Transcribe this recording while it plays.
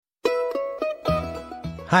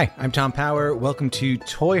Hi, I'm Tom Power. Welcome to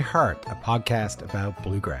Toy Heart, a podcast about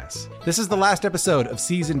bluegrass. This is the last episode of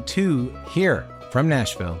Season 2. Here from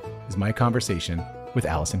Nashville is my conversation with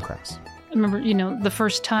Alison Krauss. I remember, the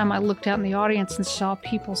first time I looked out in the audience and saw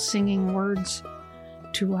people singing words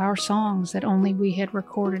to our songs that only we had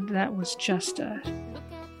recorded. That was just a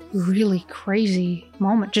really crazy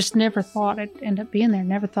moment. Just never thought it'd end up being there.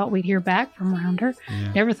 Never thought we'd hear back from Rounder.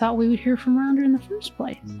 Yeah. Never thought we would hear from Rounder in the first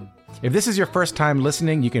place. If this is your first time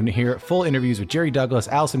listening, you can hear full interviews with Jerry Douglas,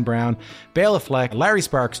 Alison Brown, Bela Fleck, Larry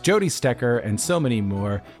Sparks, Jody Stecker, and so many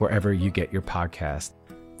more wherever you get your podcast.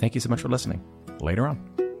 Thank you so much for listening. Later on.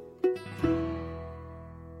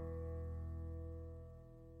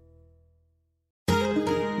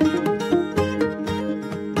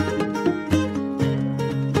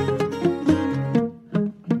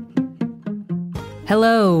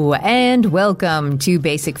 Hello, and welcome to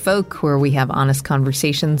Basic Folk, where we have honest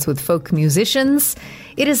conversations with folk musicians.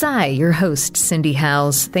 It is I, your host, Cindy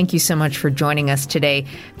Howes. Thank you so much for joining us today.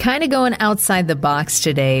 Kind of going outside the box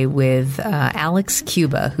today with Alex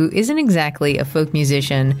Cuba, who isn't exactly a folk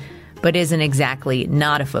musician, but isn't exactly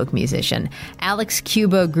not a folk musician. Alex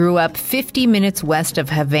Cuba grew up 50 minutes west of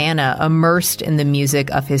Havana, immersed in the music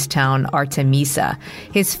of his town, Artemisa.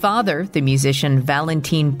 His father, the musician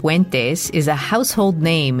Valentin Puentes, is a household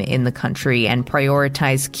name in the country and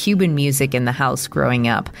prioritized Cuban music in the house growing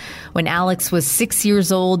up. When Alex was 6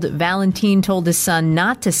 years old, Valentin told his son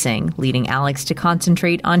not to sing, leading Alex to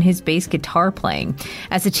concentrate on his bass guitar playing.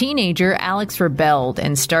 As a teenager, Alex rebelled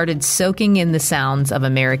and started soaking in the sounds of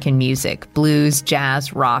American music. Blues,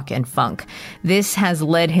 jazz, rock, and funk. This has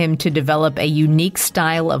led him to develop a unique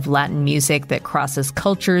style of Latin music that crosses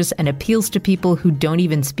cultures and appeals to people who don't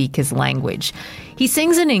even speak his language. He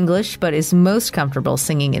sings in English, but is most comfortable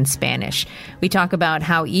singing in Spanish. We talk about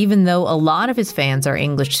how even though a lot of his fans are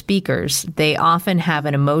English speakers, they often have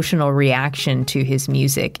an emotional reaction to his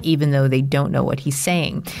music, even though they don't know what he's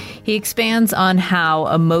saying. He expands on how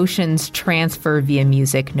emotions transfer via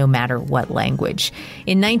music, no matter what language.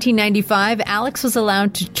 In 1995, Alex was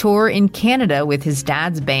allowed to tour in Canada with his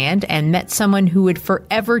dad's band and met someone who would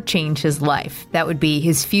forever change his life. That would be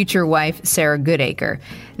his future wife, Sarah Goodacre.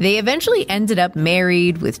 They eventually ended up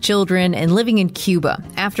married with children and living in Cuba.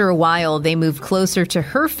 After a while, they moved closer to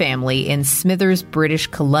her family in Smithers, British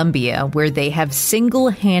Columbia, where they have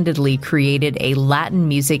single-handedly created a Latin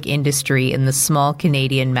music industry in the small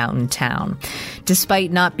Canadian mountain town.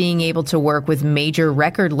 Despite not being able to work with major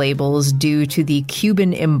record labels due to the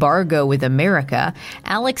Cuban embargo with America,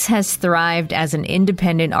 Alex has thrived as an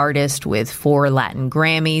independent artist with 4 Latin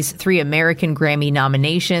Grammys, 3 American Grammy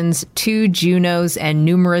nominations, 2 Junos, and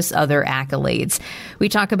numerous other accolades. We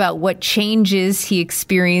talk about what changes he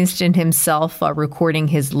experienced in himself while recording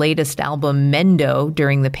his latest album, Mendo,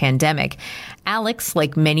 during the pandemic. Alex,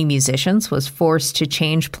 like many musicians, was forced to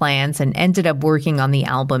change plans and ended up working on the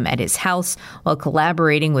album at his house while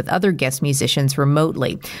collaborating with other guest musicians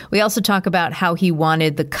remotely. We also talk about how he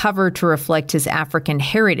wanted the cover to reflect his African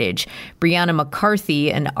heritage. Brianna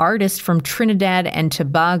McCarthy, an artist from Trinidad and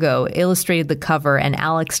Tobago, illustrated the cover, and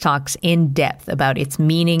Alex talks in depth about its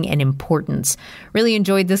meaning and importance. Really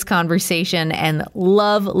enjoyed this conversation and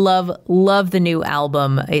love the new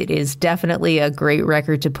album. It is definitely a great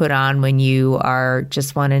record to put on when you are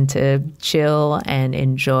just wanting to chill and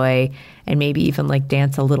enjoy and maybe even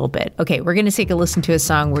dance a little bit. Okay, we're going to take a listen to a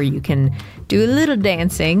song where you can do a little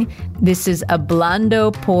dancing. This is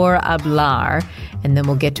Hablando por Hablar, and then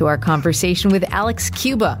we'll get to our conversation with Alex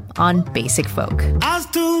Cuba on Basic Folk. Haz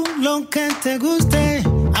tú lo que te guste,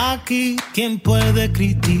 aquí quien puede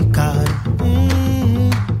criticar.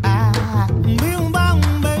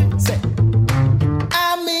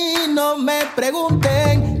 A mí no me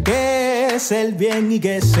pregunten qué es el bien y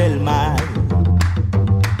qué es el mal.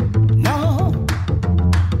 No.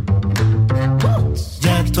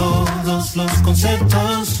 Ya todos los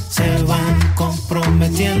conceptos se van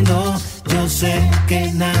comprometiendo. Yo sé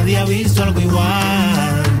que nadie ha visto algo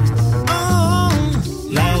igual. Oh,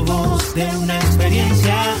 la voz de una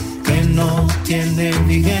experiencia que no tiene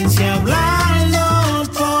vigencia. Hablando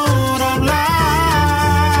por hablar.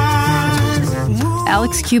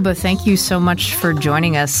 Alex Cuba, thank you so much for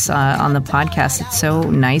joining us on the podcast. It's so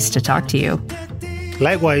nice to talk to you.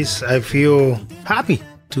 Likewise, I feel happy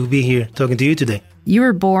to be here talking to you today. You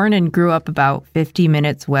were born and grew up about 50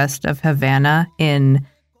 minutes west of Havana in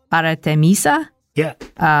Artemisa? Yeah.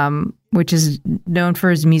 Which is known for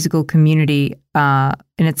his musical community. And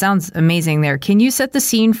it sounds amazing there. Can you set the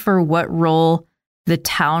scene for what role the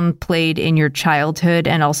town played in your childhood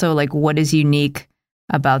and also what is unique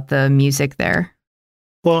about the music there?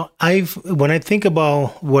 Well, when I think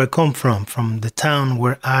about where I come from the town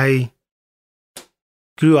where I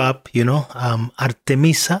grew up,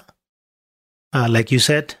 Artemisa, like you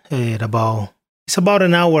said, it's about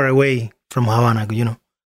an hour away from Havana,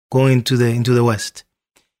 going into the west.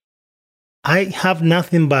 I have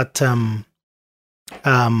nothing but a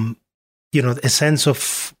sense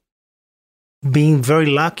of being very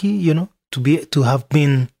lucky, to have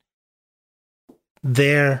been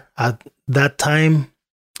there at that time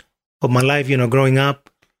of my life, growing up.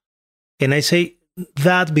 And I say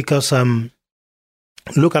that because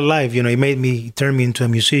look at life, it turned me into a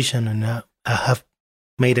musician, and I have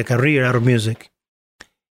made a career out of music.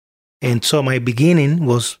 And so my beginning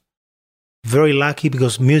was very lucky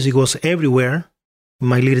because music was everywhere in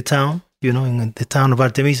my little town, in the town of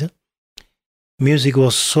Artemisa. Music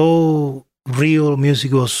was so real,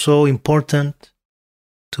 music was so important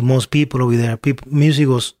to most people over there. Music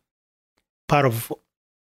was part of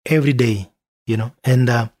every day,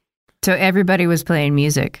 and so everybody was playing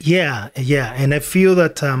music. Yeah, and I feel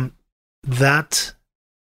that that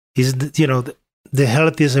is the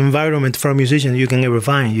healthiest environment for a musician you can ever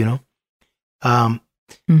find.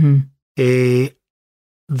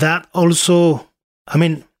 That also,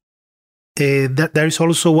 that there is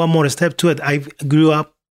also one more step to it. I grew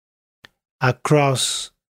up across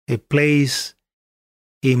a place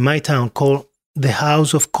in my town called the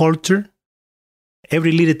House of Culture.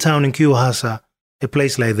 Every little town in Cuba has a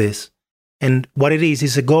place like this. And what it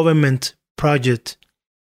is a government project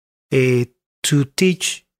to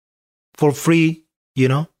teach for free,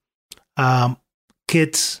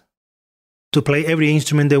 kids to play every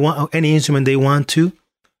instrument they want, any instrument they want to,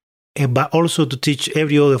 but also to teach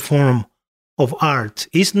every other form of art.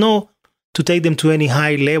 It's not to take them to any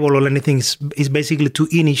high level or anything. It's basically to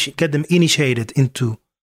get them initiated into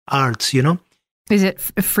arts, Is it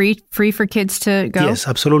free for kids to go? Yes,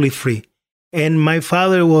 absolutely free. And my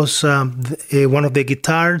father was one of the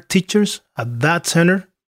guitar teachers at that center.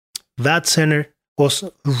 That center was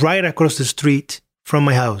right across the street from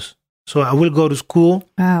my house. So I will go to school.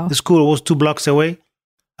 Wow. The school was 2 blocks away.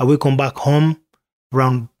 I will come back home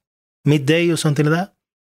around midday or something like that.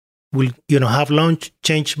 We'll, have lunch,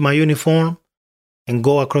 change my uniform, and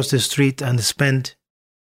go across the street and spend,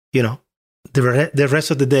 the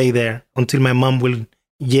rest of the day there until my mom will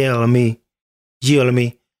yell at me, dinner's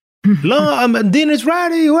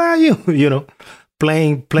ready, where are you?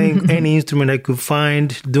 Playing any instrument I could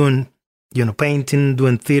find, doing, painting,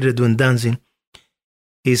 doing theater, doing dancing.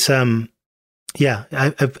 It's, I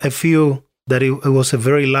feel that it was a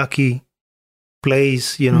very lucky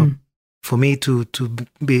place, for me to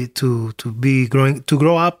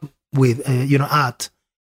grow up with, art.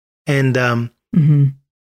 And,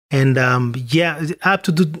 up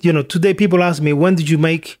to today people ask me, when did you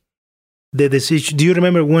make the decision? Do you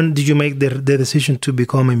remember when did you make the decision to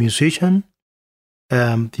become a musician,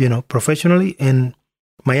 professionally? And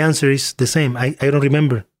my answer is the same. I don't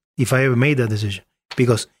remember if I ever made that decision,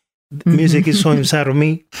 because music is so inside of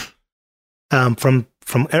me from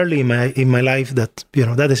early in my life that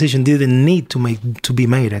that decision didn't need to be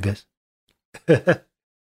made, I guess.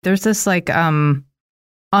 There's this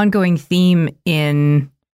ongoing theme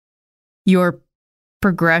in your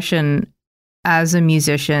progression as a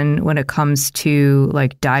musician when it comes to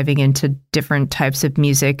diving into different types of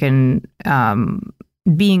music and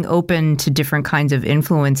being open to different kinds of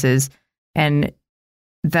influences. And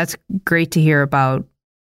that's great to hear about,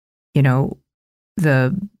 the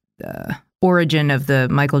origin of the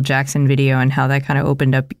Michael Jackson video and how that kind of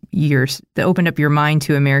opened up your mind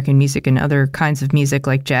to American music and other kinds of music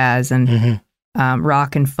like jazz and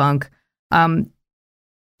rock and funk.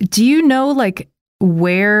 Do you know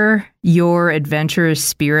where your adventurous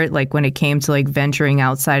spirit, when it came to venturing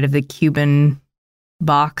outside of the Cuban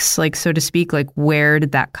box, so to speak, where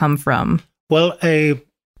did that come from? Well, the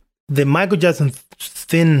Michael Jackson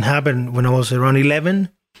thing happened when I was around 11.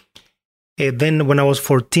 Then when I was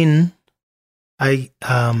 14, I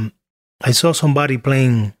saw somebody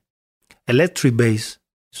playing electric bass.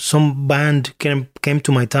 Some band came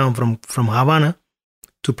to my town from Havana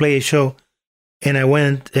to play a show. And I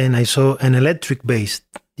went and I saw an electric bass,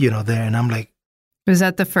 there. And I'm like... Was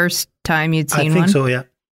that the first time you'd seen one? I think so, yeah.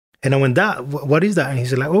 And I went, what is that? And he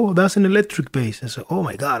said, oh, that's an electric bass. I said, oh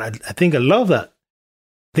my God, I think I love that.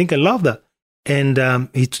 And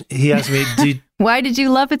he asked me, why did you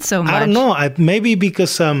love it so much? I don't know. Maybe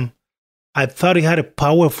because I thought it had a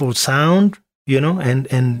powerful sound,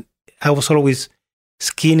 and I was always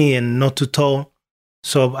skinny and not too tall.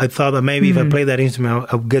 So I thought that maybe if I play that instrument,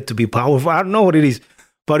 I'll get to be powerful. I don't know what it is,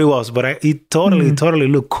 but it was. But it totally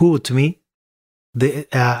looked cool to me.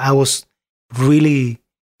 I was really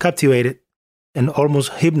captivated and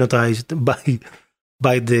almost hypnotized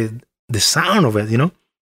by the sound of it, you know.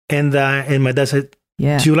 And my dad said,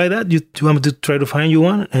 Yeah. "Do you like that? Do you want me to try to find you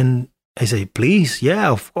one?" And I say, "Please, yeah,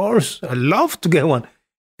 of course. I love to get one."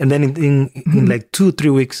 And then in like 2-3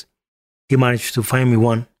 weeks, he managed to find me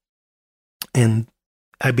one. And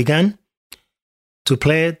I began to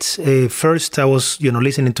play it. First, I was,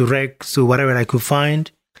 listening to recs, to whatever I could find,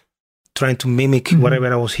 trying to mimic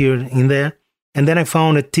whatever I was hearing in there. And then I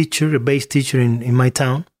found a bass teacher in my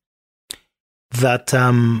town that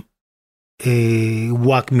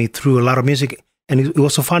walked me through a lot of music. And it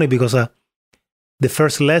was so funny because the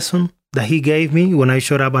first lesson that he gave me when I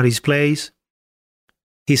showed up at his place,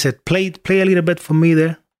 he said, play a little bit for me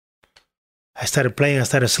there. I started playing, I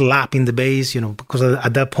started slapping the bass, because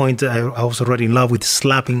at that point I was already in love with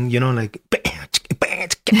slapping, like,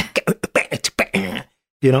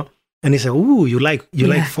 And he said, "Ooh, you like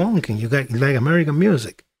funk and you like American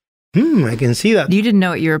music. I can see that." You didn't know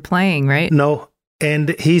what you were playing, right? No.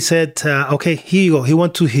 And he said, "Okay, here you go." He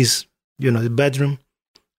went to his, the bedroom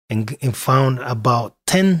and found about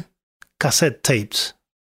 10 cassette tapes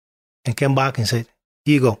and came back and said,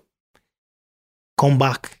 "Here you go. Come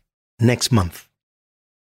back next month."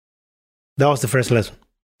 That was the first lesson.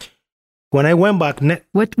 When I went back...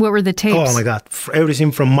 What were the tapes? Oh, my God.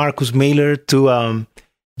 Everything from Marcus Miller to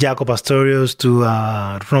Jaco Pastorius to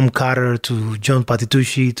Ron Carter to John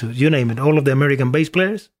Patitucci to you name it, all of the American bass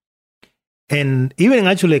players. And even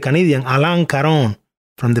actually a Canadian, Alain Caron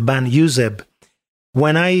from the band Euseb.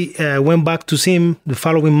 When I went back to see him the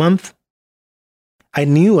following month, I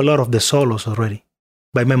knew a lot of the solos already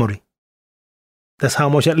by memory. That's how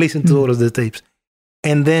much I listened to all of the tapes.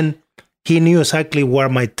 And then he knew exactly where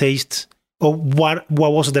my tastes, or what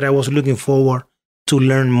was it that I was looking forward to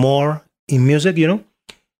learn more in music,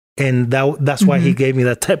 And that's why he gave me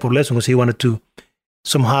that type of lesson, because he wanted to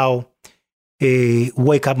somehow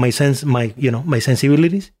wake up my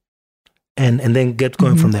sensibilities, and then get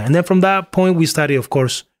going from there. And then from that point, we studied, of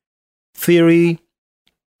course, theory,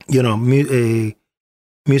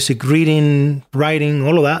 music reading, writing,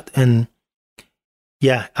 all of that. And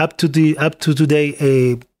yeah, up to today,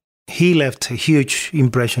 he left a huge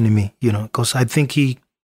impression in me, because I think he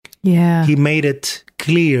made it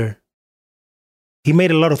clear. He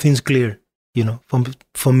made a lot of things clear,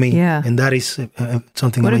 for me. Yeah. And that is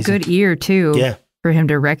something what amazing. A good ear, too. Yeah. For him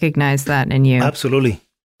to recognize that in you. Absolutely.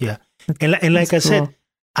 Yeah. And like I said,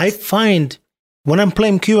 I find when I'm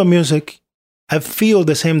playing Cuban music, I feel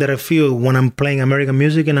the same that I feel when I'm playing American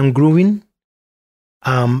music and I'm grooving.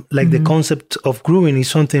 The concept of grooving is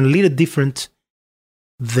something a little different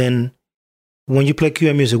than when you play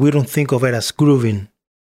Cuban music. We don't think of it as grooving,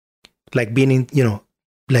 like being in,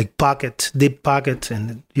 like deep pocket,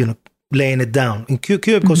 and laying it down in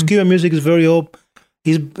Cuba, because Cuban music is very open.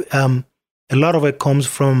 A lot of it comes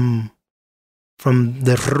from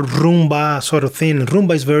the rumba sort of thing.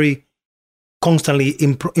 Rumba is very constantly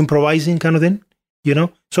improvising kind of thing,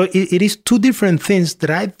 So it is two different things that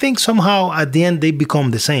I think somehow at the end they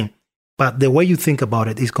become the same, but the way you think about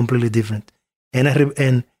it is completely different. And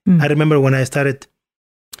I remember when I started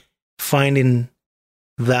finding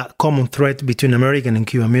that common thread between American and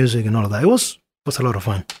Cuban music and all of that. It was a lot of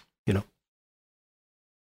fun,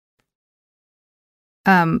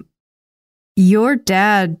 Your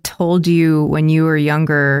dad told you when you were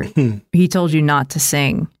younger, he told you not to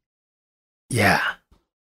sing. Yeah.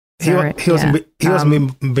 He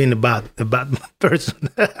wasn't being a bad person.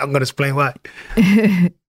 I'm going to explain why.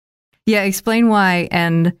 Yeah, explain why.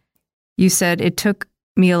 And you said it took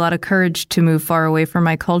me a lot of courage to move far away from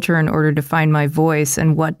my culture in order to find my voice.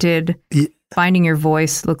 And what did finding your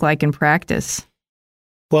voice look like in practice?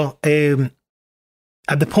 Well,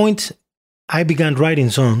 at the point I began writing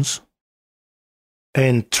songs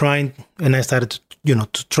and I started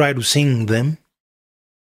to try to sing them.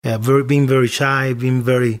 Being very shy, being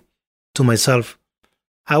very to myself.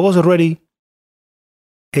 I was already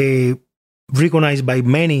recognized by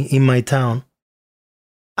many in my town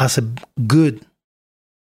as a good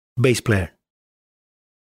bass player.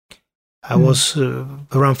 I was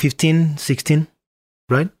around 15, 16,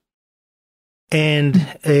 right? And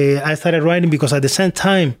I started writing because at the same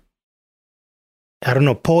time,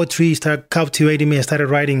 poetry started captivating me. I started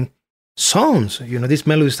writing songs. These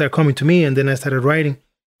melodies started coming to me, and then I started writing.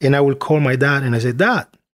 And I would call my dad and I said, "Dad,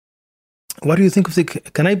 what do you think of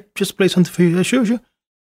can I just play something for you?" "Yeah, sure.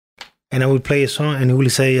 And I would play a song and he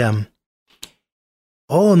would say,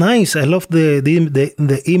 "Oh, nice. I love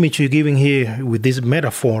the image you're giving here with this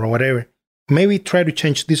metaphor or whatever. Maybe try to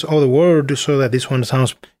change this other word so that this one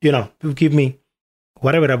sounds, give me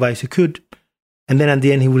whatever advice he could." And then at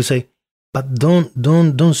the end he would say, but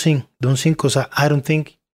don't sing, because I don't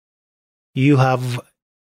think you have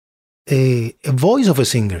a voice of a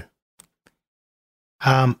singer.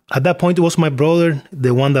 At that point, it was my brother,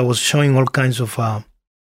 the one that was showing all kinds of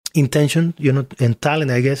intention, and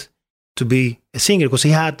talent, I guess, to be a singer, because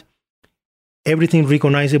he had everything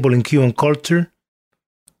recognizable in Cuban culture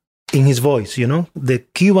in his voice. The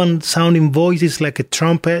Cuban sounding voice is like a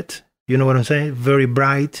trumpet. You know what I'm saying? Very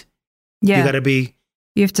bright. Yeah. You gotta be.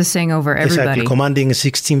 You have to sing over everybody. Exactly, commanding a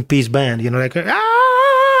 16-piece band. You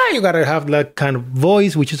gotta have that kind of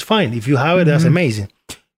voice, which is fine. If you have it, that's amazing.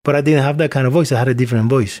 But I didn't have that kind of voice. I had a different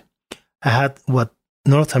voice. I had what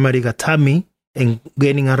North America taught me, and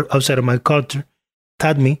getting outside of my culture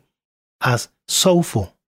taught me as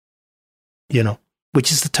soulful,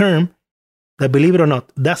 which is the term that, believe it or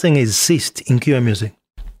not, doesn't exist in Cuban music.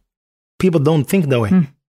 People don't think that way.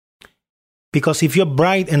 Because if you're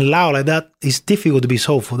bright and loud like that, it's difficult to be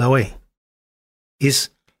soulful that way. It's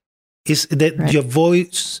that right. Your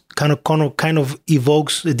voice kind of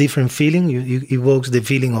evokes a different feeling. You evokes the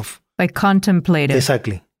feeling of like contemplative.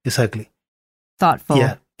 Exactly. Thoughtful.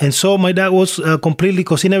 Yeah. And so my dad was completely,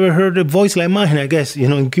 because he never heard a voice like mine, I guess,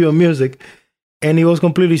 in Cuban music. And he was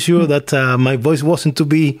completely sure that my voice wasn't to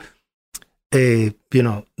be, the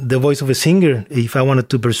voice of a singer if I wanted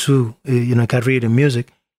to pursue, a career in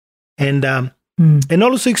music. And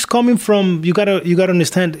also it's coming from, you gotta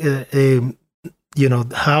understand,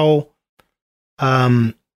 how,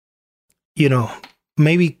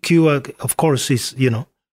 maybe Cuba, of course, is,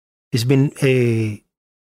 it's been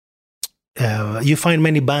you find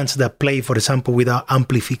many bands that play, for example, without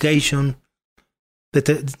amplification, that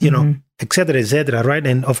et cetera, right?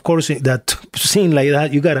 And of course, that scene like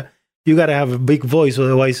that, you gotta have a big voice,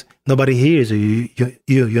 otherwise nobody hears you.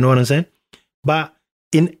 You know what I'm saying? But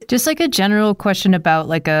just like a general question about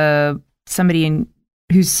like somebody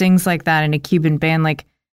who sings like that in a Cuban band, like,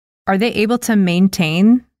 are they able to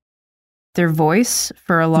maintain their voice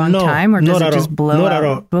for a long time, or does it just blow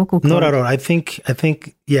out vocal cords? Not at all. I think,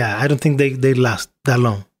 yeah, I don't think they last that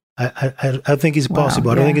long. I think it's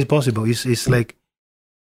possible. I don't think it's possible. It's like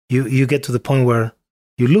you get to the point where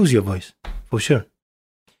you lose your voice, for sure.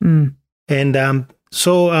 And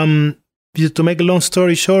so just to make a long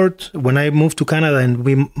story short, when I moved to Canada and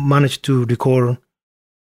we managed to record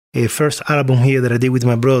a first album here that I did with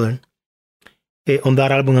my brother, on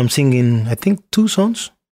that album I'm singing, I think, 2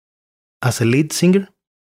 songs as a lead singer.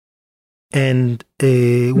 And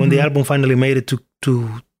when the album finally made it to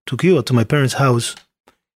Cuba, to my parents' house,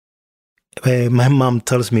 my mom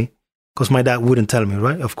tells me, because my dad wouldn't tell me,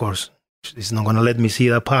 right? Of course, he's not going to let me see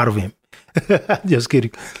that part of him. Just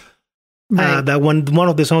kidding. Right. That when one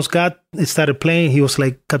of the songs started playing, he was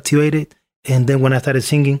like captivated. And then when I started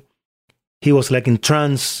singing, he was like in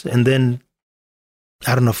trance. And then,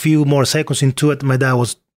 I don't know, a few more seconds into it, my dad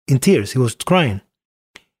was in tears. He was crying.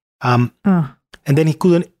 And then he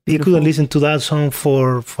couldn't listen to that song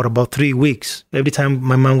for about 3 weeks. Every time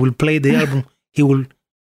my mom will play the album, he will,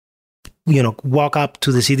 walk up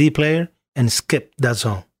to the CD player and skip that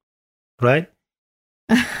song, right?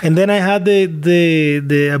 And then I had the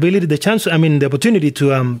ability, the opportunity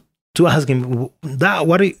to ask him, Dad,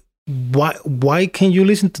 why can't you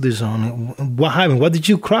listen to this song? What happened? What did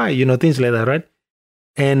you cry? Things like that, right?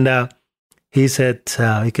 And he said,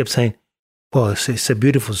 he kept saying, "Well, it's a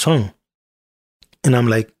beautiful song." And I'm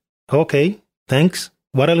like, "Okay, thanks.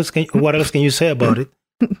 What else can you say about it?"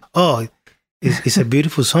 "Oh, it's a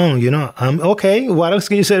beautiful song, I'm okay. What else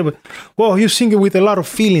can you say about it?" "Well, you sing it with a lot of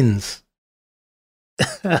feelings."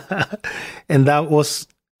 And that was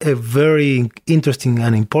a very interesting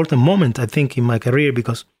and important moment, I think, in my career,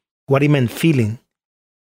 because what he meant feeling,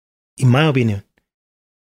 in my opinion,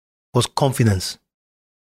 was confidence.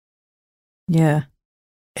 Yeah.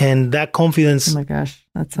 And that confidence, oh my gosh,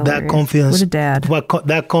 that's hilarious. That confidence, what a dad.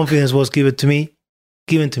 That confidence was given to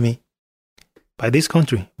me by this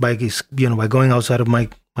country, by going outside of my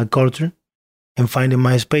culture and finding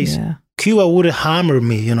my space. Yeah. Cuba would hammer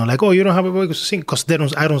me, like, "Oh, you don't have a voice to sing," because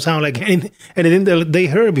I don't sound like anything that they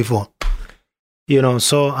heard before.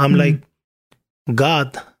 So I'm like,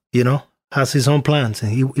 God, has his own plans,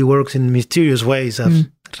 and he works in mysterious ways, as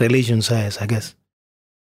religion says, I guess.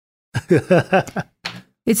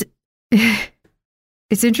 It's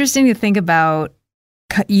interesting to think about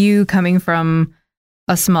you coming from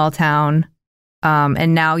a small town,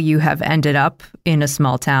 and now you have ended up in a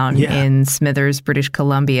small town in Smithers, British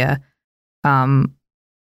Columbia,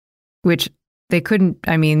 which they couldn't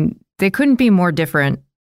be more different,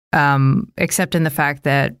 except in the fact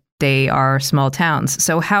that they are small towns.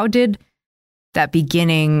 So how did that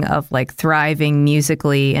beginning of like thriving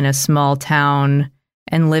musically in a small town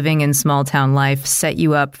and living in small town life set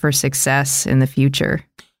you up for success in the future?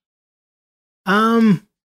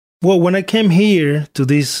 Well, when I came here to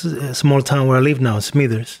this small town where I live now,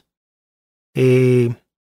 Smithers, I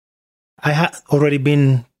had already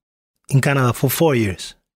been in Canada for 4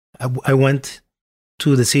 years. I went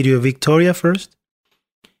to the city of Victoria first,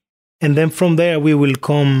 and then from there we will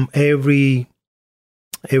come every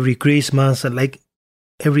Christmas, and like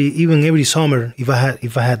every summer if I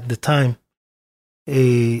had the time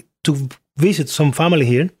to visit some family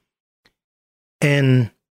here,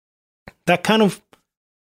 and that kind of,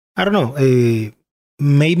 I don't know,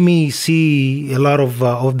 made me see a lot of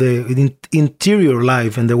the interior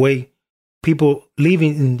life and the way people live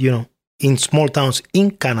in small towns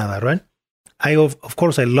in Canada, right? Of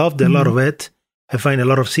course I loved a lot of it. I find a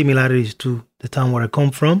lot of similarities to the town where I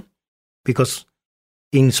come from, because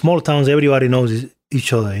in small towns everybody knows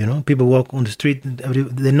each other. People walk on the street,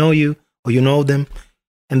 they know you or you know them,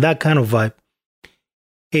 and that kind of vibe.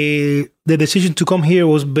 The decision to come here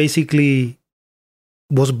was based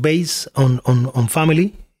on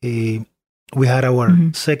family. We had our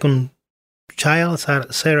second child,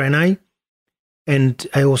 Sarah and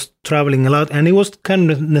I was traveling a lot, and it was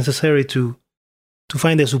kind of necessary to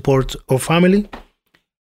find the support of family.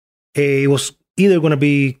 It was either going to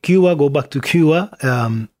be Cuba, go back to Cuba,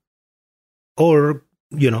 or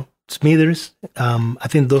Smithers. I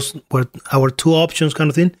think those were our two options, kind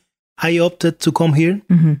of thing. I opted to come here,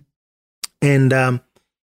 and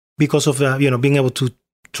because of being able to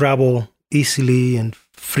travel easily and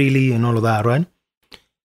freely and all of that, right?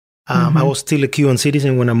 I was still a Cuban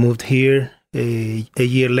citizen when I moved here. A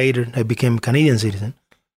year later, I became a Canadian citizen.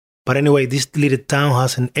 But anyway, this little town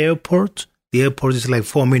has an airport. The airport is like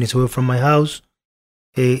 4 minutes away from my house.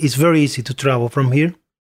 It's very easy to travel from here,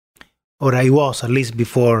 or I was, at least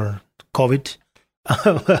before COVID.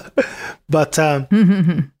 But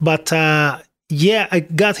yeah, I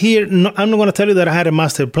got here. No, I'm not going to tell you that I had a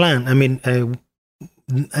master plan. I mean,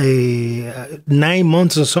 9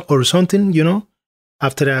 months or something,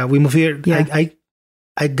 after we moved here,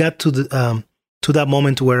 I got to that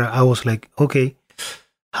moment where I was like, okay,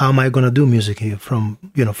 how am I going to do music here from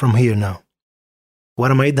here now?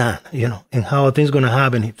 What am I done, and how are things going to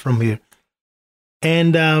happen from here?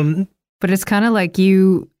 And but it's kind of like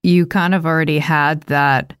you kind of already had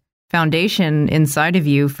that foundation inside of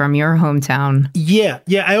you from your hometown. Yeah.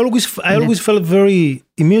 I always felt very,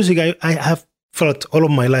 in music, I have felt all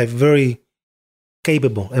of my life very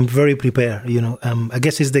capable and very prepared. I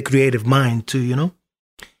guess it's the creative mind too.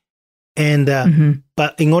 And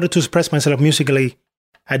but in order to express myself musically,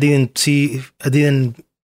 I didn't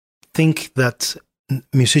think that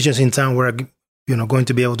musicians in town were going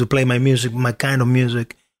to be able to play my music, my kind of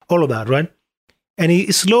music, all of that, right? And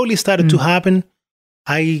it slowly started to happen.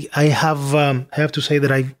 I have to say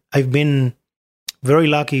that I've been very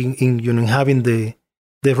lucky in having the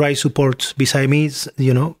right support beside me.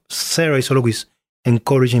 Sarah is always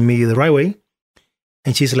encouraging me the right way,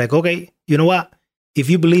 and she's like, okay, you know what? If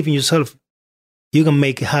you believe in yourself, you can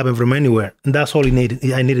make it happen from anywhere. And that's all I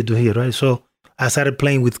needed to hear, right? So I started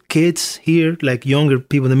playing with kids here, like younger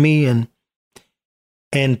people than me,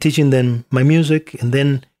 and teaching them my music, and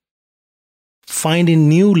then finding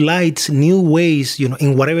new lights, new ways,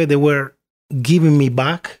 in whatever they were giving me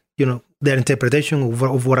back, their interpretation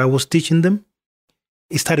of what I was teaching them.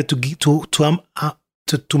 It started to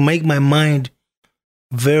make my mind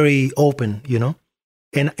very open,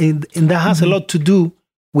 and that has a lot to do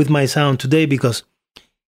with my sound today, because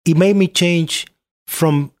it made me change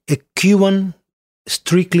from a Cuban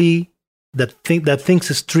that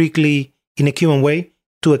thinks strictly in a Cuban way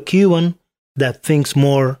to a Cuban that thinks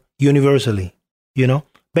more universally.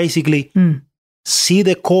 Basically, see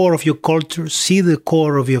the core of your culture, see the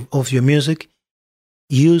core of your music,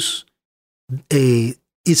 use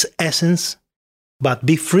its essence, but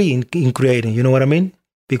be free in creating. You know what I mean?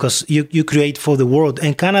 Because you create for the world.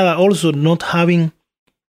 And Canada also not having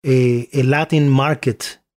a Latin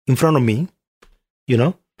market in front of me,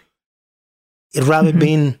 it rather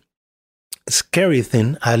been a scary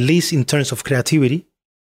thing, at least in terms of creativity,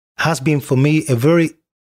 has been for me a very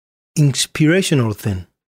inspirational thing,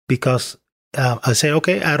 because I say,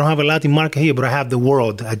 okay, I don't have a Latin market here, but I have the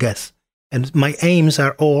world, I guess. And my aims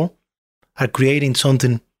are creating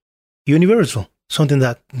something universal, something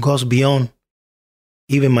that goes beyond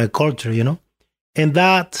even my culture, and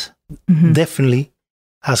that definitely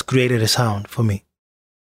has created a sound for me.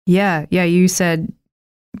 Yeah. You said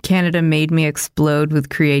Canada made me explode with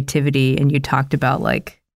creativity, and you talked about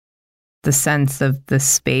like the sense of the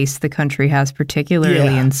space the country has,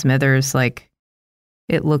 particularly in Smithers. Like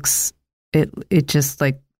it just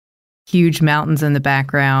like huge mountains in the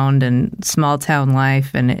background and small town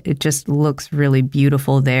life, and it just looks really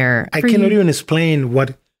beautiful there. I cannot even explain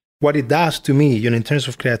what it does to me, in terms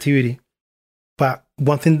of creativity. But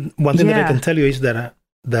one thing that I can tell you is that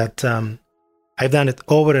I've done it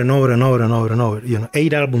over and over and over and over and over.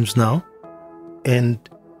 8 albums now, and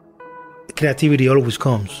creativity always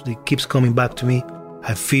comes. It keeps coming back to me.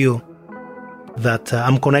 I feel that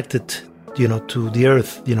I'm connected, to the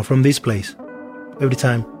earth, from this place. Every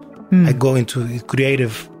time I go into a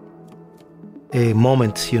creative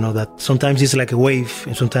moment, that sometimes it's like a wave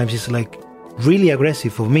and sometimes it's like really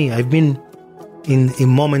aggressive for me. I've been in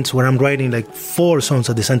moments where I'm writing like 4 songs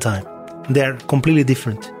at the same time. They're completely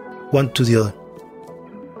different, one to the other.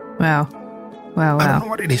 Wow. I don't know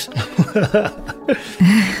what it is.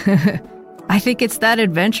 I think it's that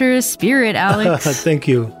adventurous spirit, Alex. Thank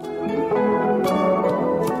you.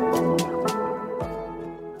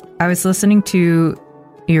 I was listening to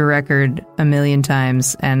your record a million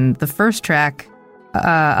times, and the first track,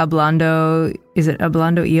 Hablando, is it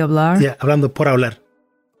Hablando y Hablar? Yeah, Hablando por Hablar.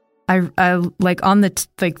 I like on the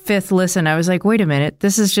 5th listen, I was like, wait a minute,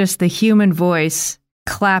 this is just the human voice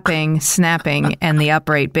clapping, snapping, and the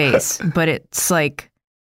upright bass. But it's like,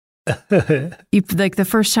 like the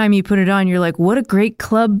first time you put it on, you're like, what a great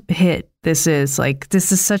club hit this is. Like,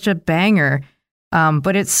 this is such a banger.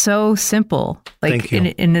 But it's so simple. Like, Thank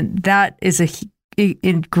you. And that is a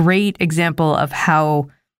great example of how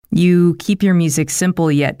you keep your music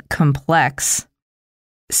simple yet complex.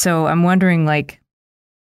 So I'm wondering, like,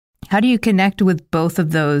 how do you connect with both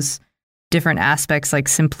of those different aspects, like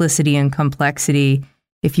simplicity and complexity,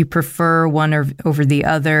 if you prefer one over the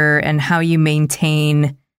other, and how you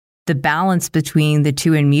maintain the balance between the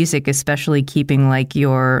two in music, especially keeping like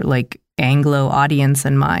your like Anglo audience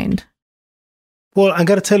in mind? Well, I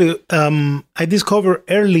got to tell you, I discovered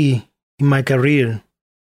early in my career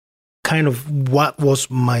kind of what was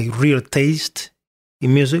my real taste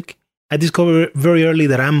in music. I discovered very early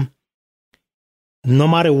that no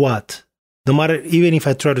matter what, even if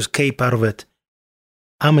I try to escape out of it,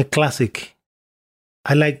 I'm a classic.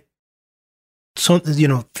 I like some,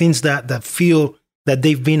 things that feel that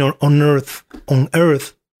they've been on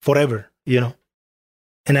earth forever,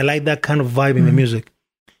 and I like that kind of vibe in the music.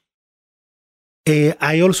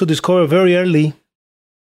 I also discovered very early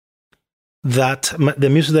that the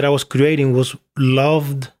music that I was creating was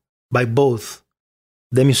loved by both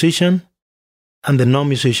the musician and the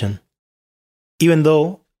non-musician. Even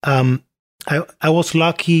though I was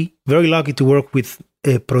very lucky to work with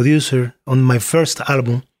a producer on my first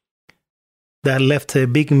album that left a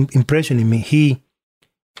big impression in me.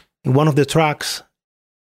 In one of the tracks,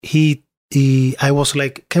 I was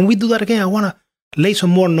like, can we do that again? I want to lay some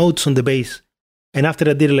more notes on the bass. And after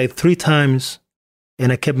I did it like 3 times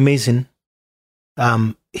and I kept missing,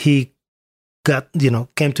 he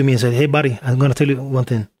came to me and said, hey, buddy, I'm going to tell you one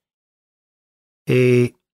thing.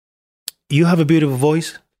 You have a beautiful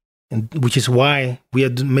voice, which is why we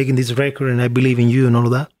are making this record, and I believe in you and all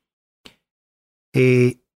of that.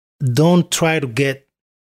 Don't try to get,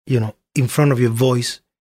 in front of your voice.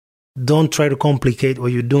 Don't try to complicate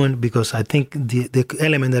what you're doing, because I think the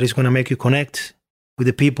element that is going to make you connect with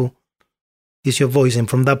the people is your voice. And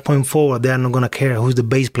from that point forward, they are not going to care who the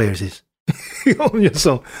bass player is.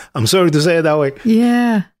 So I'm sorry to say it that way.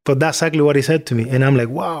 Yeah. But that's exactly what he said to me. And I'm like,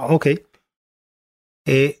 wow, okay.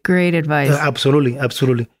 Great advice. Absolutely,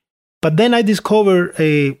 absolutely. But then I discovered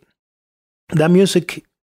that music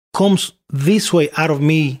comes this way out of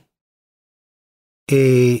me.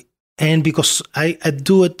 And because I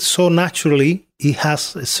do it so naturally, it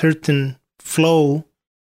has a certain flow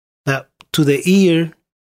that to the ear,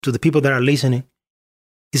 to the people that are listening,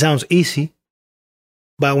 it sounds easy.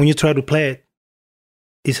 But when you try to play it,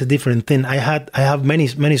 it's a different thing. I have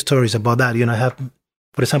many stories about that. I have,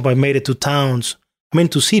 for example, I made it to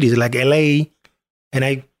to cities like LA, and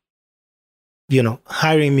I,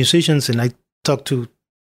 hiring musicians, and I talk to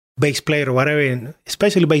bass player or whatever, and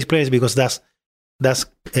especially bass players, because that's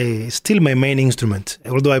still my main instrument.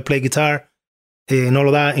 Although I play guitar and all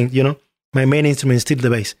of that, and my main instrument is still the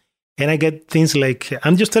bass. And I get things like,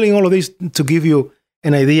 I'm just telling all of this to give you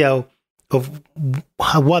an idea of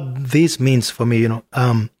what this means for me, and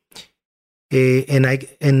I'm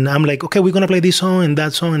like, okay, we're gonna play this song and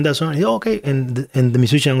that song and that song. Yeah, okay, and the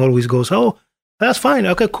musician always goes, oh, that's fine.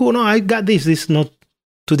 Okay, cool. No, I got this. This is not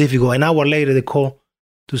too difficult. An hour later, they call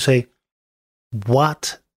to say,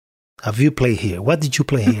 what have you played here? What did you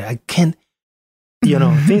play here? I can't,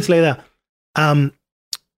 things like that.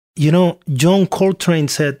 John Coltrane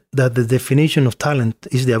said that the definition of talent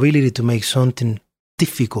is the ability to make something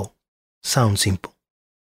difficult sound simple.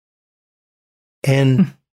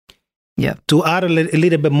 And Yeah. To add a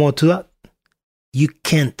little bit more to that, you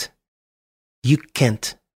can't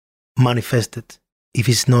manifest it if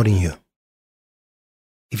it's not in you.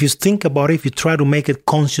 If you think about it, if you try to make it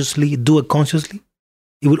consciously, do it consciously,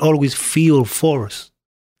 it will always feel forced.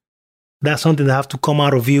 That's something that have to come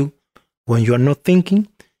out of you when you are not thinking.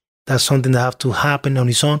 That's something that have to happen on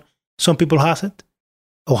its own. Some people have it,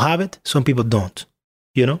 some people don't,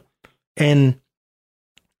 you know? And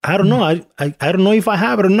I don't know. I don't know if I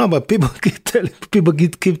have it or not, but people keep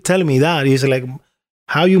telling me that. It's like,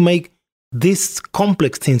 how you make this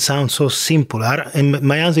complex thing sound so simple? And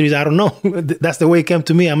my answer is, I don't know. That's the way it came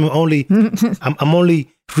to me. I'm only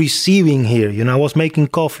receiving here. You know, I was making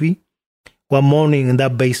coffee one morning and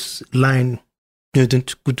that bass line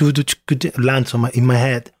lands in my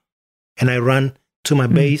head. And I ran to my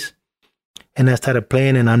bass and I started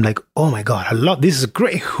playing and I'm like, oh my God, I love this. Is a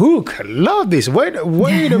great hook. I love this. Wait a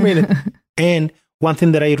minute. And one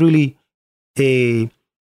thing that I really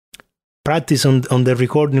practice on the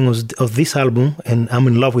recording of this album, and I'm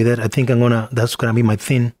in love with it. I think that's gonna be my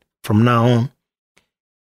thing from now on.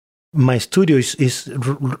 My studio is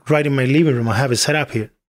right in my living room. I have it set up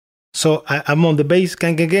here. So I'm on the bass,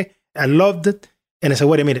 I loved it. And I said,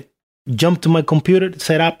 wait a minute, jump to my computer,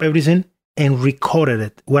 set up everything, and recorded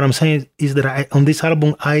it. What I'm saying is that on this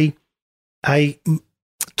album, I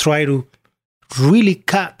try to really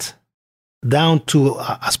cut down to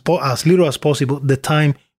as little as possible the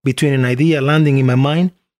time between an idea landing in my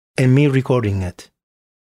mind and me recording it.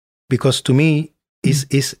 Because to me, it's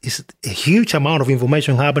a huge amount of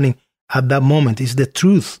information happening at that moment. It's the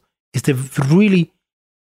truth. It's the really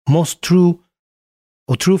most true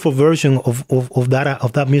or truthful version of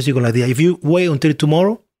that musical idea. If you wait until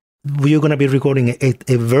tomorrow, you're going to be recording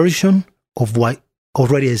a version of what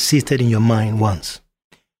already existed in your mind once.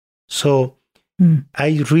 So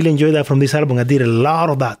I really enjoyed that from this album. I did a lot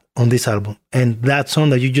of that on this album. And that song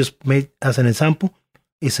that you just made as an example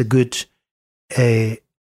is a good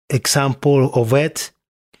example of it.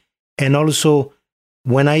 And also,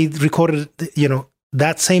 when I recorded,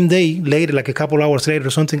 that same day, later, like a couple hours later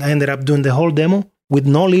or something, I ended up doing the whole demo with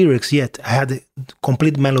no lyrics yet. I had the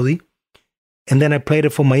complete melody. And then I played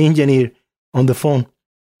it for my engineer over the phone.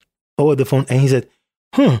 And he said,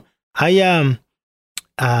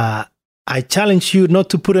 I challenge you not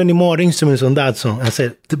to put any more instruments on that song. I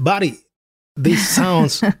said, buddy, this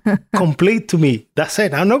sounds complete to me. That's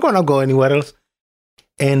it. I'm not going to go anywhere else.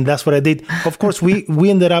 And that's what I did. Of course, we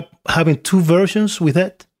ended up having two versions of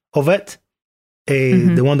it.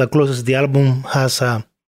 The one that closes the album has,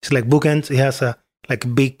 it's like bookends. It has a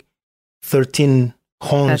big 13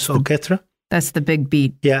 horns orchestra. That's the big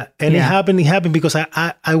beat. Yeah. And it happened because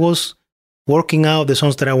I was working out the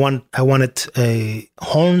songs that I wanted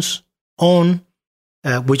horns on,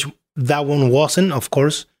 which that one wasn't, of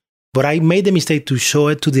course. But I made the mistake to show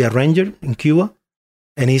it to the arranger in Cuba.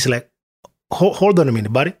 And he's like, hold on a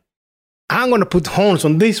minute, buddy. I'm going to put horns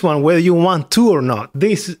on this one, whether you want to or not.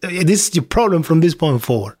 This is your problem from this point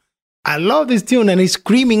forward. I love this tune, and he's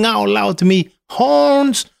screaming out loud to me,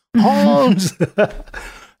 horns.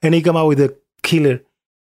 And he came out with a killer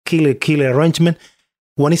arrangement.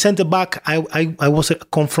 When he sent it back, I was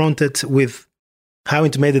confronted with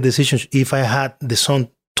having to make the decision if I had the song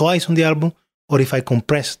twice on the album or if I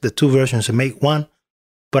compressed the two versions and make one.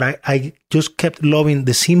 But I just kept loving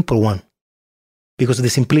the simple one because of the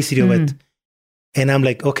simplicity of it. And I'm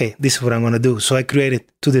like, okay, this is what I'm going to do. So I created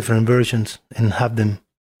two different versions and have them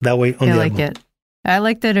that way on the album. I like it. I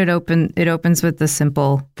like that it opens with the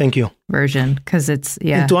simple Thank you. version because it's,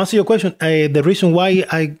 And to answer your question, the reason why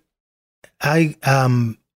I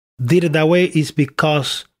did it that way is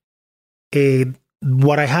because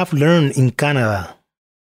what I have learned in Canada,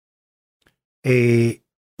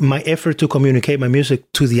 my effort to communicate my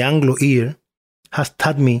music to the Anglo ear has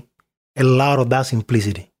taught me a lot of that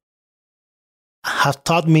simplicity. Has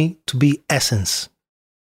taught me to be essence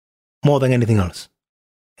more than anything else.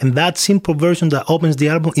 And that simple version that opens the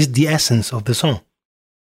album is the essence of the song.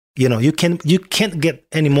 You can't get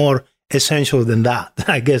any more essential than that.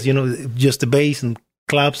 I guess, just the bass and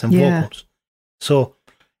claps and vocals. So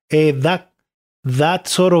that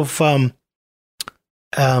sort of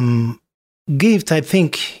gift, I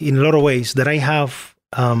think, in a lot of ways that I have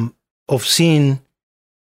of seeing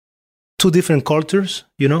two different cultures,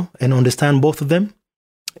 and understand both of them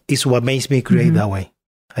is what makes me create that way,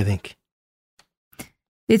 I think.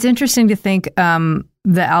 It's interesting to think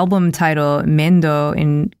the album title, Mendo,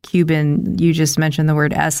 in Cuban, you just mentioned the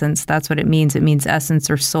word essence. That's what it means. It means essence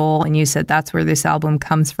or soul. And you said that's where this album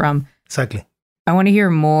comes from. Exactly. I want to hear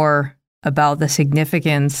more about the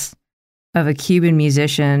significance of a Cuban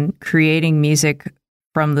musician creating music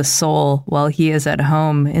from the soul while he is at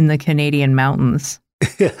home in the Canadian mountains.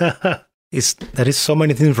 There is so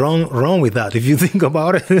many things wrong with that if you think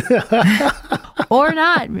about it. Or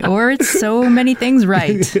not, or it's so many things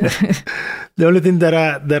right. The only thing that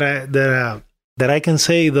I can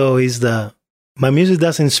say though is that my music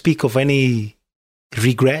doesn't speak of any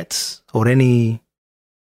regrets or any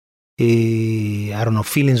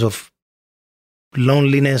feelings of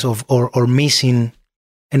loneliness or missing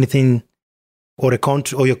anything or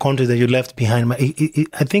your country that you left behind.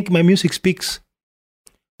 I think my music speaks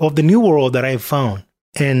of the new world that I found,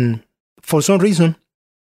 and for some reason,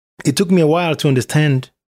 it took me a while to understand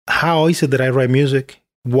how is it that I write music,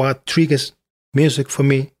 what triggers music for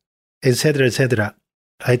me, etc., etc.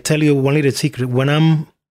 I tell you one little secret: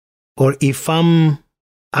 if I'm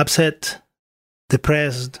upset,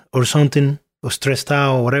 depressed, or something, or stressed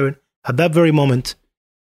out, or whatever, at that very moment,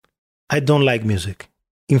 I don't like music.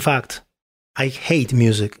 In fact, I hate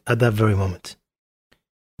music at that very moment.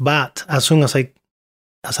 But as soon as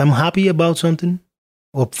I'm happy about something,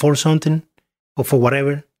 or for something, or for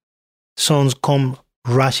whatever, songs come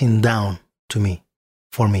rushing down to me,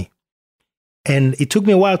 for me. And it took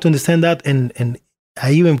me a while to understand that, and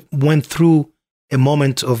I even went through a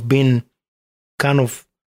moment of being kind of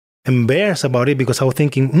embarrassed about it, because I was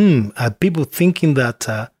thinking, are people thinking that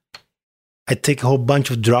I take a whole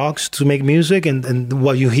bunch of drugs to make music, and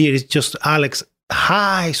what you hear is just Alex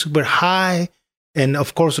high, super high, and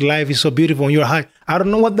of course life is so beautiful when you're high. I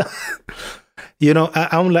don't know what the,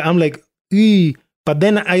 I'm like, eee. But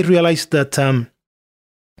then I realized that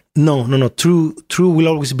no, true will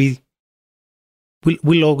always be.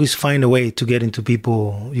 We'll always find a way to get into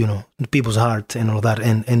people's heart and all that.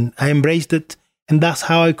 And I embraced it. And that's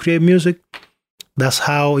how I create music. That's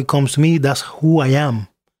how it comes to me. That's who I am.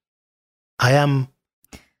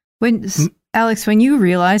 Alex, when you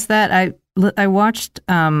realized that, I watched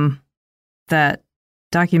that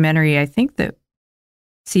documentary, I think that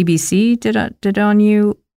CBC did on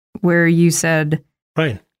you, where you said,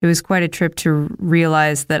 right, it was quite a trip to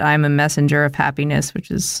realize that I'm a messenger of happiness,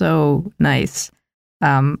 which is so nice.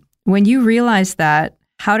 When you realized that,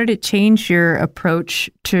 how did it change your approach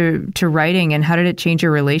to writing, and how did it change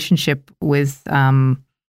your relationship with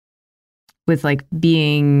like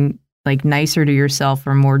being like nicer to yourself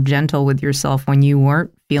or more gentle with yourself when you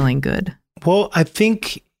weren't feeling good? Well, I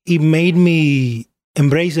think it made me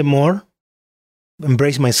embrace it more,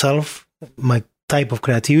 embrace myself, my type of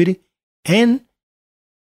creativity, and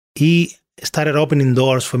he started opening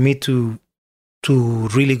doors for me to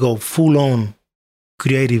really go full on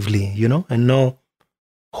creatively, and no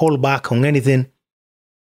hold back on anything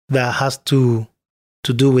that has to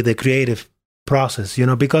do with the creative process,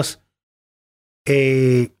 because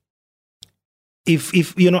if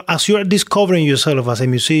as you're discovering yourself as a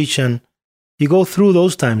musician, you go through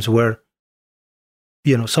those times where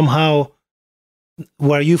somehow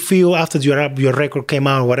where you feel after your record came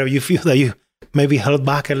out or whatever, you feel that you maybe held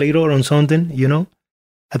back a little on something,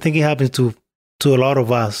 I think it happens to a lot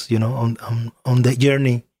of us, on the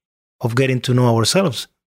journey of getting to know ourselves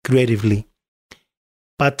creatively.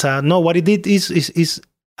 But no, what it did is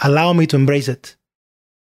allow me to embrace it.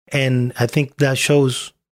 And I think that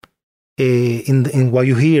shows in what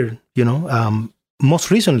you hear,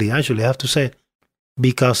 most recently, actually, I have to say,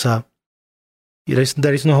 because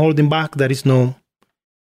there is no holding back, there is no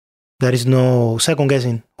second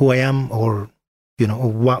guessing who I am or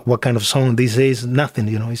what kind of song this is. Nothing,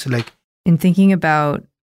 it's like. In thinking about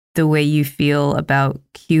the way you feel about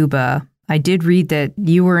Cuba, I did read that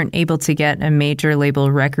you weren't able to get a major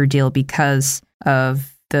label record deal because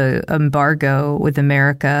of the embargo with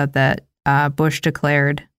America that Bush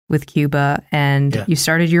declared with Cuba, and you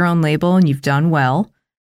started your own label and you've done well.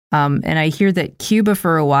 And I hear that Cuba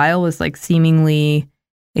for a while was like seemingly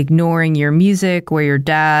ignoring your music, where your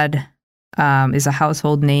dad is a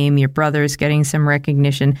household name, your brother's getting some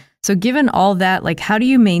recognition. So given all that, like, how do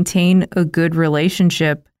you maintain a good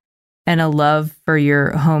relationship and a love for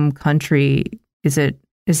your home country? Is it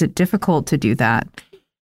difficult to do that?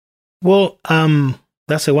 Well,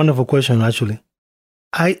 that's a wonderful question, actually.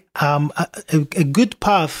 A good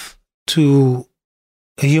path to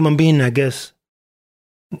a human being, I guess,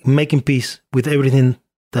 making peace with everything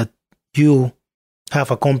that you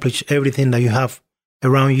have accomplished, everything that you have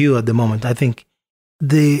around you at the moment. I think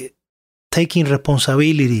the taking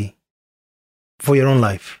responsibility for your own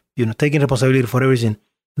life, taking responsibility for everything.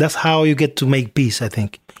 That's how you get to make peace, I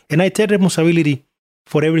think. And I take responsibility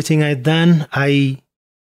for everything I've done. I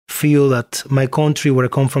feel that my country, where I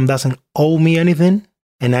come from, doesn't owe me anything,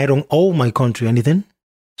 and I don't owe my country anything.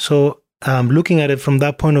 So looking at it from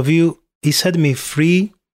that point of view, it set me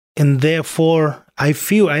free, and therefore I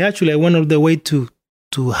went all the way to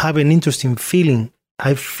have an interesting feeling.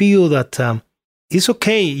 I feel that it's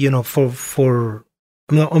okay, I feel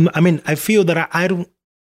that I don't,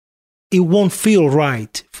 it won't feel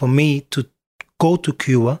right for me to go to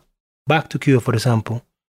Cuba, back to Cuba, for example,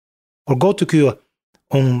 or go to Cuba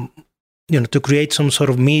to create some sort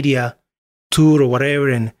of media tour or whatever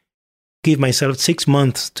and give myself 6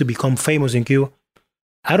 months to become famous in Cuba.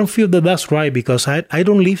 I don't feel that that's right because I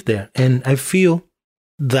don't live there. And I feel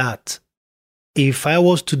that if I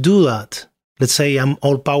was to do that, let's say I'm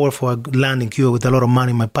all powerful, I land in Cuba with a lot of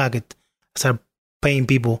money in my pocket, I start paying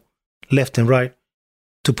people left and right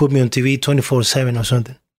to put me on TV 24/7 or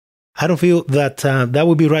something. I don't feel that that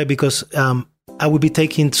would be right because I would be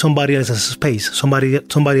taking somebody else's space, somebody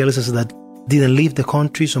else's that didn't leave the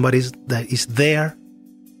country, somebody that is there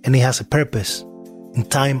and it has a purpose in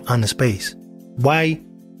time and space. Why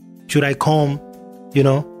should I come,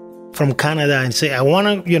 from Canada and say, I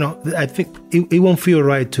want to, I think it won't feel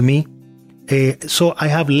right to me. So I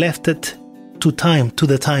have left it to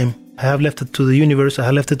the time. I have left it to the universe. I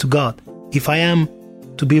have left it to God. If I am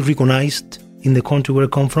to be recognized in the country where I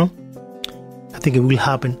come from, I think it will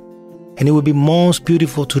happen. And it would be most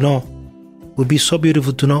beautiful to know. It would be so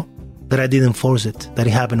beautiful to know that I didn't force it, that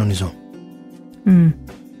it happened on its own.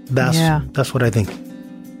 That's what I think.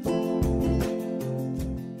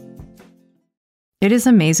 It is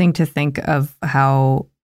amazing to think of how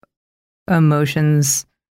emotions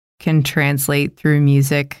can translate through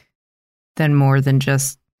music than more than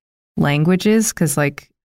just languages. Because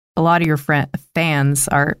like a lot of your fans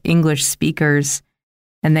are English speakers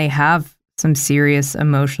and they have some serious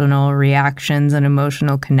emotional reactions and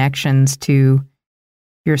emotional connections to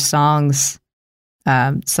your songs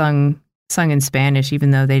sung in Spanish,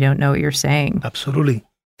 even though they don't know what you're saying. Absolutely.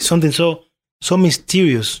 Something so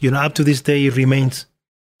mysterious, up to this day, it remains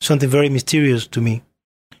something very mysterious to me.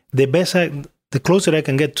 The closer I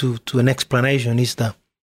can get to an explanation is that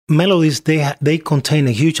melodies, they contain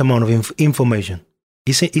a huge amount of information.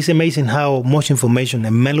 It's amazing how much information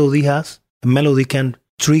a melody has. A melody can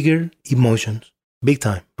trigger emotions big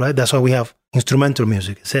time, right? That's why we have instrumental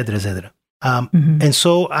music, etc., etc. And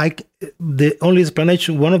so one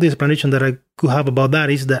of the explanations that I could have about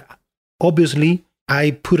that is that obviously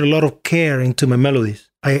I put a lot of care into my melodies.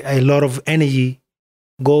 A lot of energy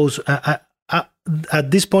goes. At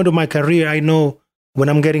this point of my career, I know when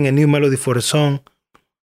I'm getting a new melody for a song,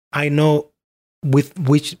 I know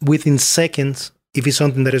within seconds if it's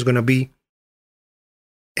something that is going to be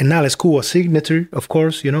an Alice Cuba signature, of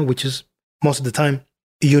course, which is most of the time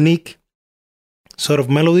a unique sort of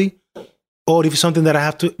melody, or if it's something that I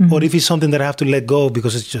have to, or if it's something that I have to let go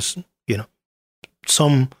because it's just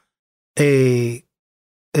some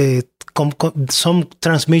some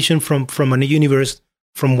transmission from a universe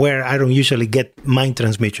from where I don't usually get mind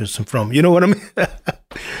transmissions from. You know what I mean?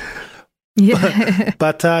 Yeah.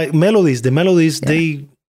 But melodies, they,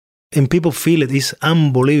 and people feel it. It's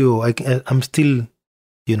unbelievable. I'm still,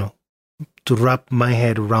 to wrap my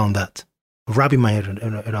head around that. Wrapping my head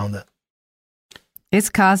around that. It's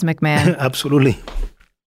cosmic, man. Absolutely.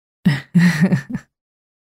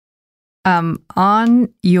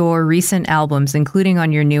 On your recent albums, including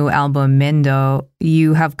on your new album, Mendo,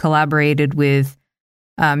 you have collaborated with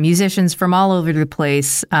musicians from all over the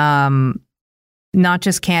place, not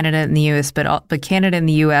just Canada and the U.S., but Canada and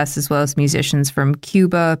the U.S., as well as musicians from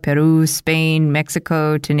Cuba, Peru, Spain,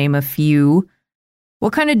 Mexico, to name a few.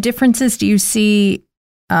 What kind of differences do you see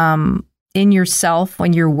in yourself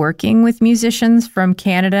when you're working with musicians from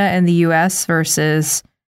Canada and the U.S. versus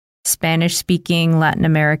Spanish-speaking Latin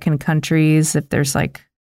American countries, if there's like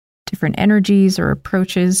different energies or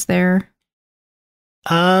approaches there?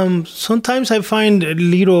 Sometimes I find a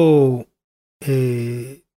little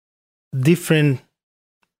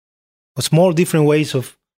small different ways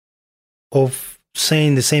of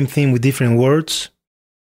saying the same thing with different words,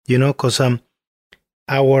 because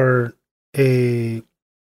our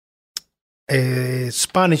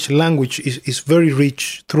Spanish language is very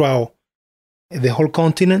rich throughout the whole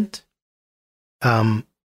continent. And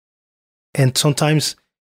sometimes,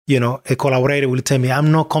 a collaborator will tell me,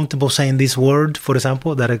 I'm not comfortable saying this word, for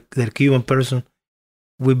example, that a Cuban person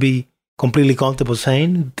would be completely comfortable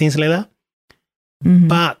saying, things like that. Mm-hmm.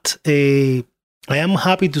 But I am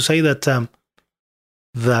happy to say that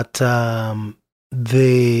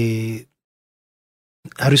the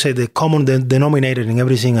common denominator in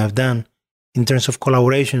everything I've done in terms of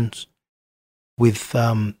collaborations with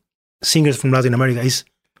singers from Latin America is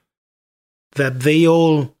that they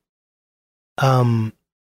all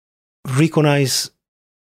recognize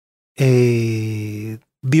a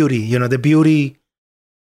beauty, the beauty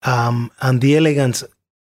and the elegance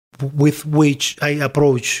with which I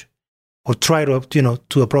approach or try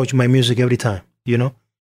to approach my music every time,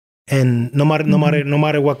 and no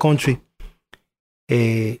matter what country,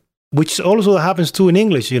 which also happens too in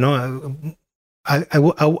English, I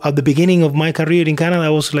at the beginning of my career in Canada, I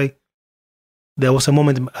was like, there was a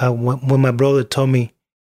moment when my brother told me,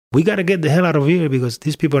 we got to get the hell out of here because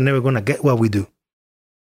these people are never going to get what we do.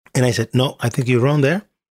 And I said, no, I think you're wrong there.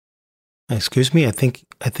 Excuse me, I think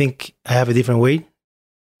I have a different way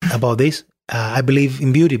about this. I believe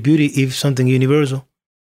in beauty. Beauty is something universal.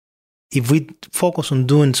 If we focus on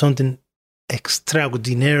doing something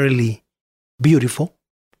extraordinarily beautiful,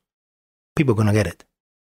 people are going to get it.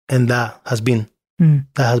 And that has been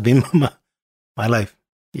my life.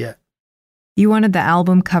 Yeah. You wanted the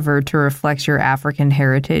album cover to reflect your African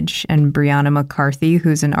heritage, and Brianna McCarthy,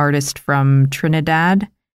 who's an artist from Trinidad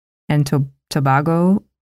and Tobago,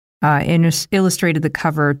 illustrated the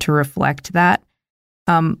cover to reflect that.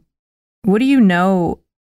 What do you know,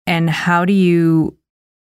 and how do you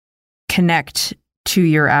connect to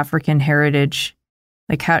your African heritage?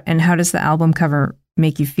 Like how does the album cover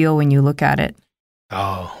make you feel when you look at it?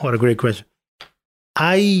 Oh, what a great question.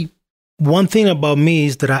 One thing about me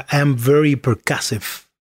is that I am very percussive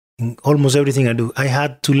in almost everything I do. I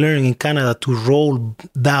had to learn in Canada to roll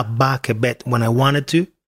that back a bit when I wanted to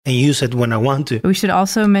and use it when I want to. We should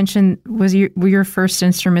also mention, were your first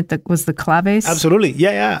instrument was the claves? Absolutely.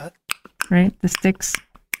 Yeah. Right? The sticks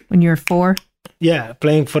when you were 4? Yeah,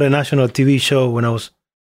 playing for a national TV show when I was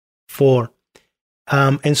 4.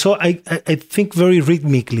 And so I think very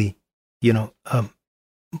rhythmically,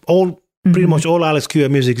 pretty much all Alex Cuba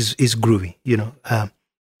music is groovy,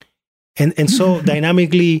 and so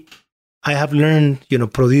dynamically, I have learned,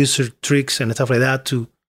 producer tricks and stuff like that to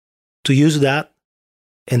use that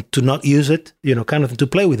and to not use it, kind of to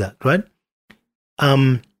play with that, right?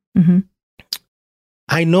 I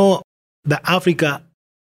know that Africa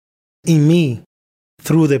in me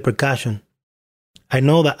through the percussion. I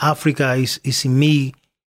know that Africa is in me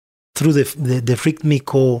through the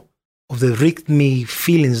rhythmical of the rhythmic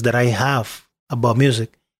feelings that I have about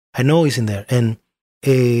music. I know it's in there, and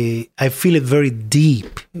I feel it very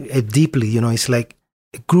deeply. It's like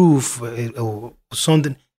a groove or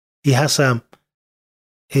something. It has a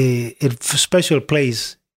special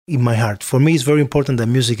place in my heart. For me, it's very important that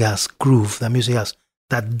music has groove. That music has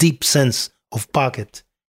that deep sense of pocket,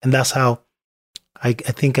 and that's how I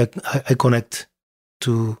think I connect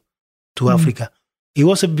to Africa. It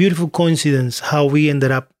was a beautiful coincidence how we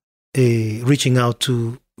ended up reaching out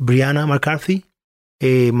to Brianna McCarthy.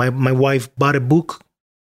 My wife bought a book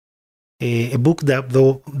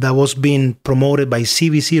that was being promoted by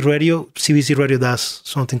CBC Radio. CBC Radio does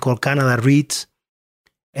something called Canada Reads,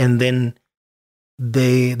 and then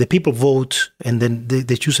the people vote, and then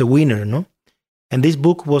they choose a winner, no? And this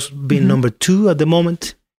book was being number 2 at the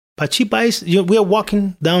moment. But she buys. We are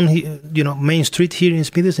walking down here, Main Street here in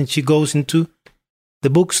Smithers, and she goes into the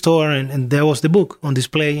bookstore, and there was the book on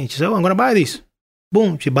display, and she said, "Oh, I'm gonna buy this."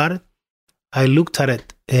 Boom, she bought it. I looked at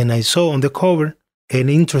it, and I saw on the cover an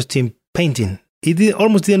interesting painting. It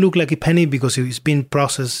almost didn't look like a painting because it's been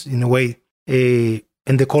processed in a way,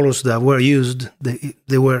 and the colors that were used,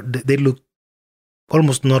 they looked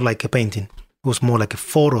almost not like a painting. It was more like a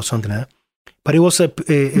photo or something like that. But it was a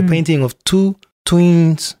painting of 2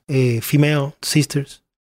 twins, female sisters,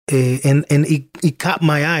 and it caught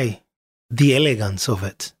my eye, the elegance of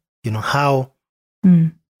it. How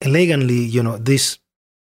elegantly, this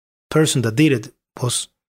person that did it was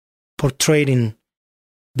portraying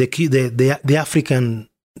the African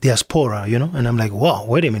diaspora, and I'm like, wow,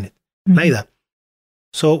 wait a minute, like that.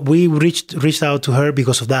 So we reached out to her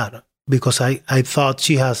because of that, because I thought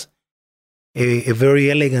she has a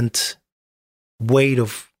very elegant way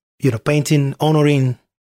of painting, honoring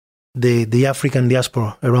the African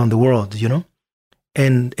diaspora around the world,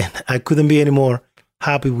 and I couldn't be any more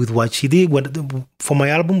happy with what she did. For my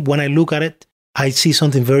album, when I look at it, I see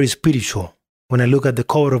something very spiritual. When I look at the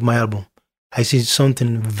cover of my album, I see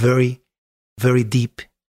something very, very deep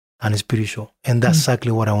and spiritual, and that's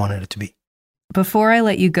exactly what I wanted it to be. Before I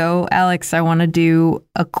let you go, Alex, I want to do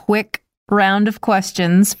a quick round of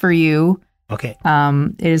questions for you. Okay.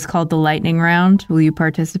 It is called the lightning round. Will you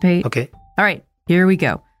participate? Okay. All right, here we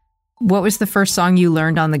go. What was the first song you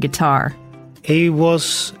learned on the guitar? It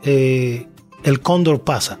was El Condor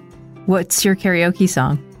Pasa. What's your karaoke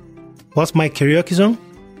song? What's my karaoke song?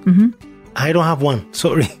 I don't have one.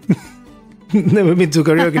 Sorry. Never been to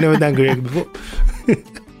karaoke, never done karaoke before.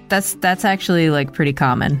 That's actually like pretty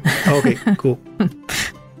common. Okay, cool.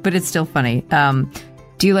 But it's still funny.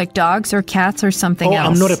 Do you like dogs or cats or something else?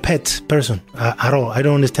 I'm not a pet person at all. I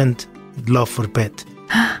don't understand love for pet.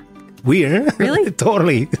 Weird. Really?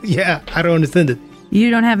 Totally. Yeah, I don't understand it.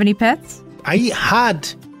 You don't have any pets? I had,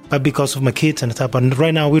 but because of my kids and stuff. But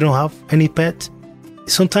right now we don't have any pet.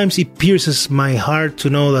 Sometimes it pierces my heart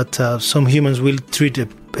to know that some humans will treat a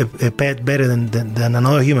pet better than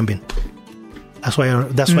another human being. That's why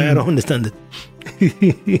I don't understand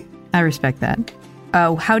it. I respect that.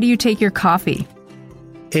 How do you take your coffee?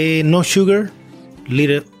 No sugar,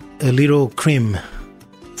 a little cream.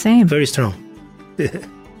 Same. Very strong.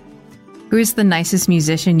 Who is the nicest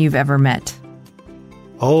musician you've ever met?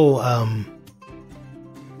 The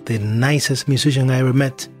nicest musician I ever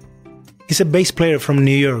met. He's a bass player from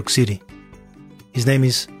New York City. His name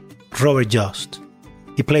is Robert Jost.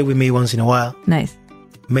 He played with me once in a while. Nice.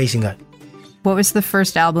 Amazing guy. What was the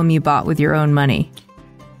first album you bought with your own money?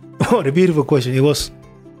 What a beautiful question. It was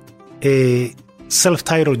a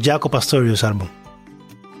self-titled Jaco Pastorius album.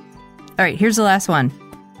 All right, here's the last one.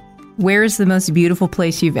 Where is the most beautiful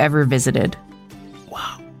place you've ever visited?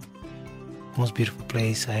 Wow. Most beautiful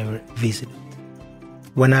place I ever visited.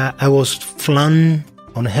 When I was flown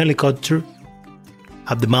on a helicopter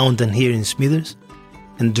up the mountain here in Smithers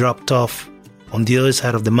and dropped off on the other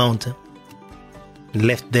side of the mountain.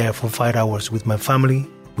 Left there for 5 hours with my family,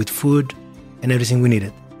 with food and everything we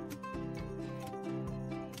needed.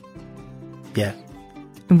 Yeah.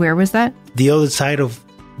 And where was that? The other side of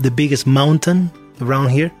the biggest mountain around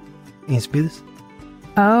here in Smithers.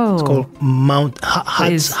 Oh. It's called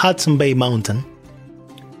Hudson Bay Mountain.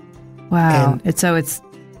 Wow.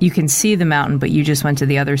 You can see the mountain, but you just went to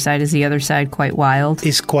the other side. Is the other side quite wild?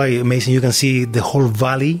 It's quite amazing. You can see the whole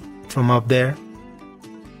valley from up there.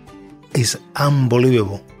 It's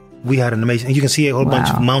unbelievable. We had an amazing... You can see a whole bunch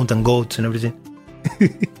of mountain goats and everything.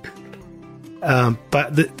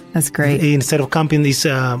 That's great. Instead of camping, it's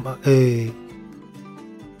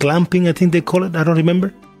glamping, I think they call it. I don't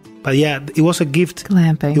remember. But yeah, it was a gift.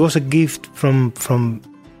 Glamping. It was a gift from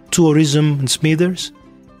Tourism and Smithers.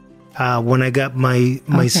 When I got my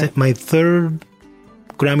third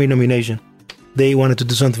Grammy nomination, they wanted to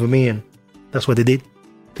do something for me, and that's what they did.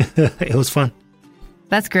 It was fun.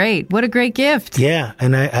 That's great. What a great gift. Yeah,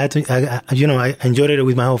 and I enjoyed it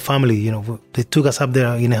with my whole family. They took us up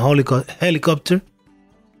there in a helicopter,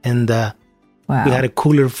 and we had a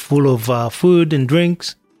cooler full of food and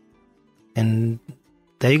drinks, and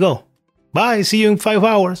there you go. Bye. See you in 5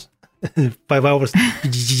 hours. 5 hours.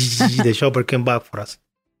 The chopper came back for us.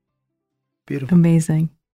 Beautiful. Amazing.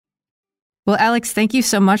 Well, Alex, thank you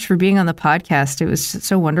so much for being on the podcast. It was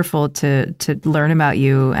so wonderful to learn about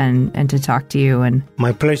you and to talk to you. And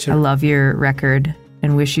my pleasure. I love your record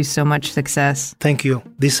and wish you so much success. Thank you.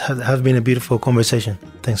 This has been a beautiful conversation.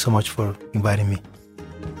 Thanks so much for inviting me.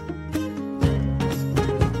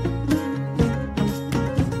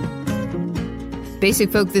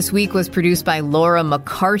 Basic Folk this week was produced by Laura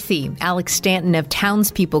McCarthy. Alex Stanton of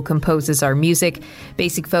Townspeople composes our music.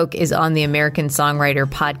 Basic Folk is on the American Songwriter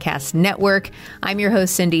Podcast Network. I'm your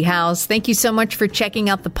host, Cindy Howes. Thank you so much for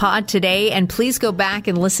checking out the pod today. And please go back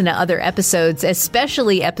and listen to other episodes,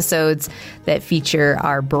 especially episodes that feature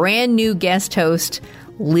our brand new guest host,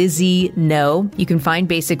 Lizzie No. You can find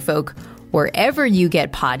Basic Folk wherever you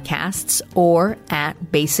get podcasts or at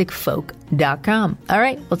basicfolk.com. All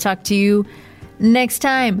right, we'll talk to you next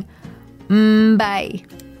time. Bye.